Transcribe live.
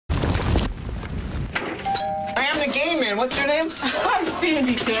I am the game man. What's your name? I'm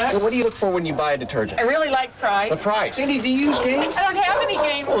Sandy, Dad. What do you look for when you buy a detergent? I really like price. The price. Sandy, do you use Game? I don't have any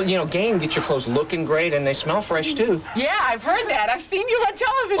Game. Well, you know, Game gets your clothes looking great and they smell fresh, too. Yeah, I've heard that. I've seen you on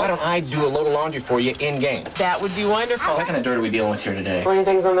television. Why don't I do a load of laundry for you in Game? That would be wonderful. What kind of dirt are we dealing with here today? Finding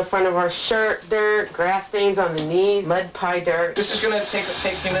things on the front of our shirt, dirt, grass stains on the knees, mud pie dirt. This is going to take a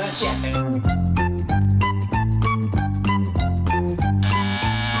few minutes? Yes.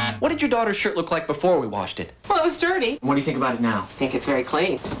 What did your daughter's shirt look like before we washed it? Well, it was dirty. What do you think about it now? I think it's very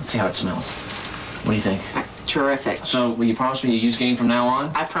clean. Let's see how it smells. What do you think? Terrific. So, will you promise me you use Game from now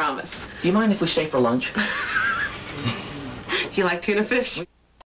on? I promise. Do you mind if we stay for lunch? Do you like tuna fish?